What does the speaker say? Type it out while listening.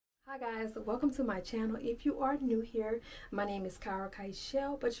Hi guys, welcome to my channel. If you are new here, my name is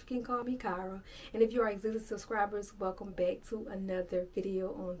Karakichellee, but you can call me Kara. And if you are existing subscribers, welcome back to another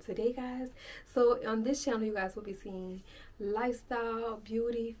video on today, guys. So on this channel, you guys will be seeing lifestyle,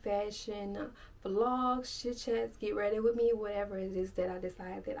 beauty, fashion, vlogs, chit chats, get ready with me, whatever it is that I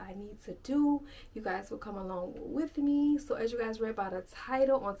decide that I need to do. You guys will come along with me. So as you guys read by the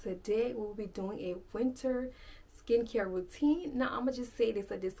title, on today we'll be doing a winter skincare routine. Now I'm gonna just say this,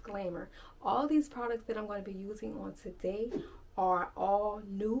 a disclaimer: all these products that I'm going to be using on today are all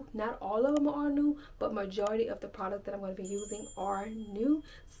new. Not all of them are new, but majority of the products that I'm going to be using are new.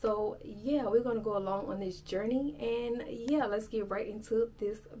 So yeah, we're going to go along on this journey, and yeah, let's get right into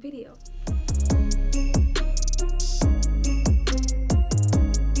this video.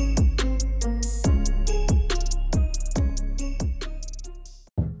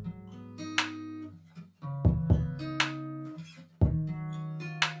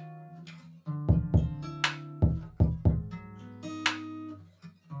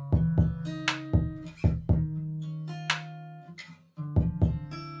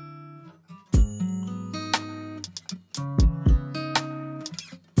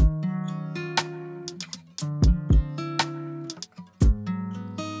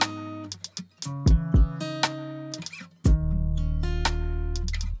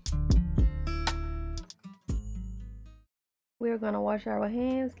 We're going to wash our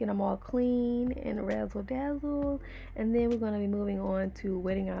hands, get them all clean and razzle dazzle, and then we're going to be moving on to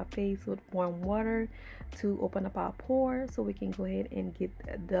wetting our face with warm water to open up our pores so we can go ahead and get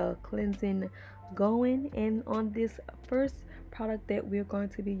the cleansing going. And on this first product that we're going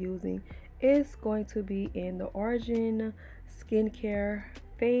to be using is going to be in the Origin skincare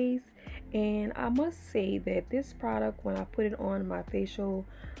phase, and I must say that this product, when I put it on my facial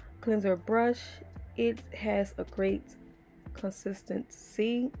cleanser brush, it has a great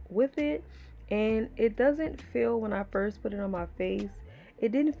consistency with it, and it doesn't feel, when I first put it on my face,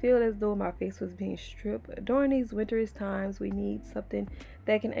 it didn't feel as though my face was being stripped. During these winter's times, we need something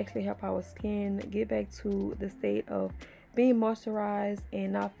that can actually help our skin get back to the state of being moisturized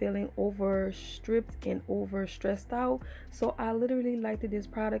and not feeling over stripped and over stressed out. So I literally liked this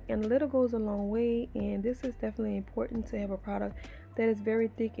product, and a little goes a long way, and this is definitely important to have a product that is very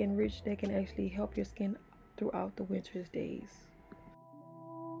thick and rich that can actually help your skin throughout the winter's days.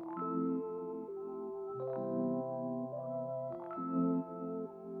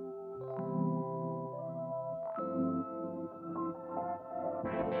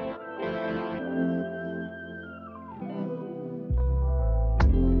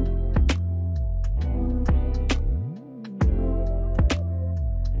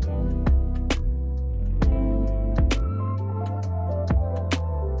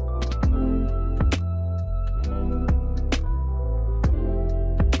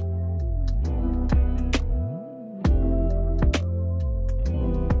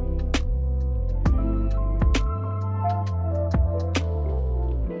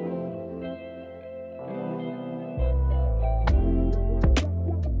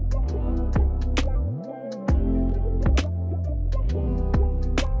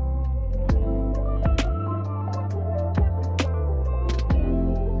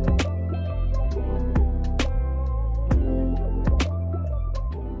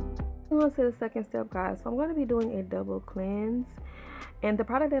 On to the second step, guys. So I'm going to be doing a double cleanse, and the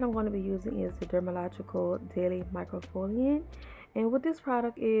product that I'm going to be using is the Dermalogica Daily Microfoliant. And what this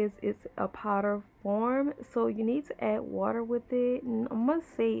product is, it's a powder form, so you need to add water with it, and I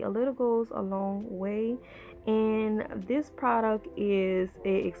must say a little goes a long way. And this product is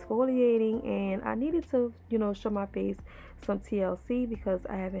a exfoliating, and I needed to, show my face some TLC because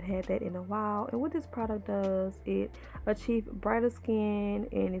I haven't had that in a while. And what this product does, it achieves brighter skin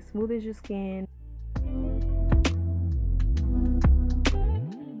and it smooths your skin.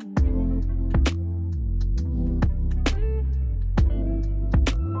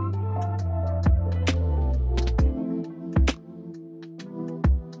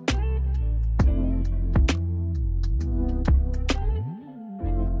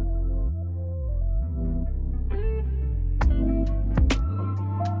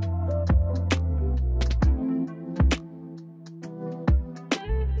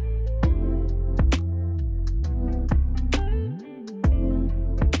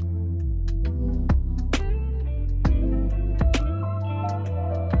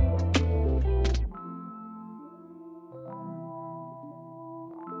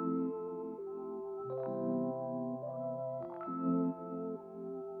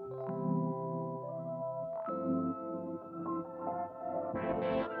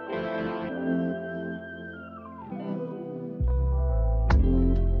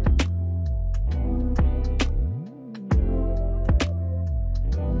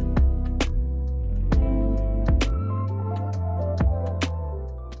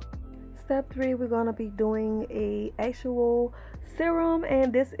 step 3, we're gonna be doing a actual serum,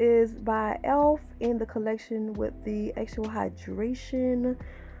 and this is by E.L.F in the collection with the actual hydration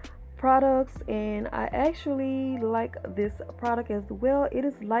products, and I actually like this product as well. It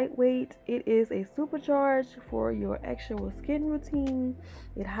is lightweight, it is a supercharge for your actual skin routine.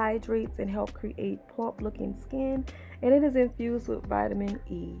 It hydrates and helps create plump looking skin, and it is infused with vitamin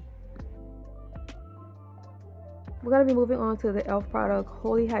E. We're going to be moving on to the E.L.F product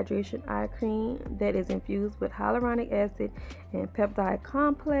Holy Hydration Eye Cream that is infused with hyaluronic acid and peptide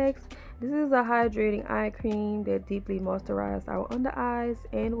complex. This is a hydrating eye cream that deeply moisturizes our under eyes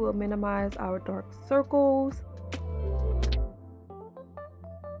and will minimize our dark circles.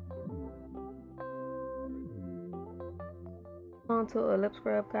 Onto a lip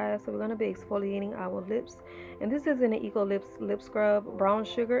scrub, guys. So we're going to be exfoliating our lips, and this is in an Lips lip scrub brown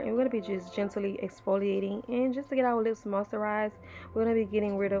sugar, and we're going to be just gently exfoliating, and just to get our lips moisturized, we're going to be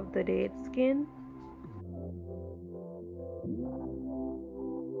getting rid of the dead skin.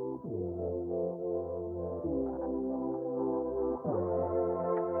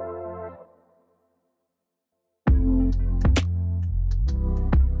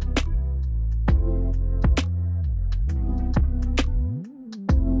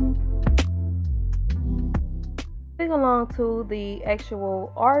 Along to the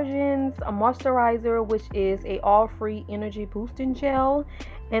actual Origins moisturizer, which is a all-free energy boosting gel,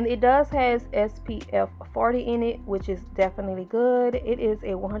 and it does has SPF 40 in it, which is definitely good. It is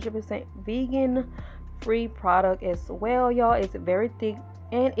a 100% vegan free product as well, y'all. It's very thick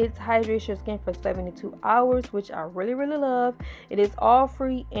and it hydrates your skin for 72 hours, which I really love. It is all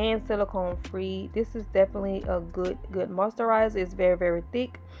free and silicone free. This is definitely a good moisturizer. It's very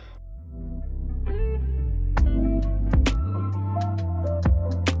thick.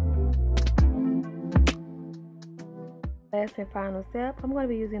 Last and final step, I'm going to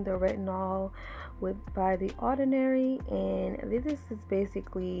be using the retinol by the Ordinary, and this is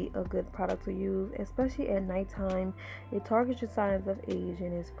basically a good product to use, especially at nighttime. It targets your signs of age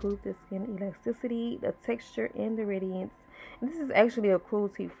and improves the skin elasticity, the texture, and the radiance. And this is actually a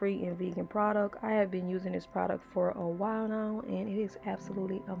cruelty-free and vegan product. I have been using this product for a while now, and it is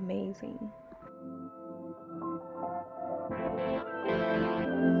absolutely amazing.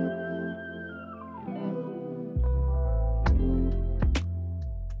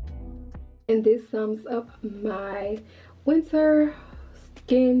 And this sums up my winter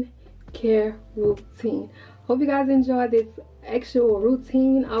skincare routine. Hope you guys enjoyed this actual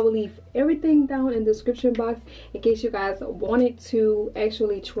routine. I will leave everything down in the description box in case you guys wanted to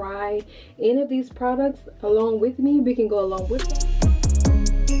actually try any of these products along with me. We can go along with them.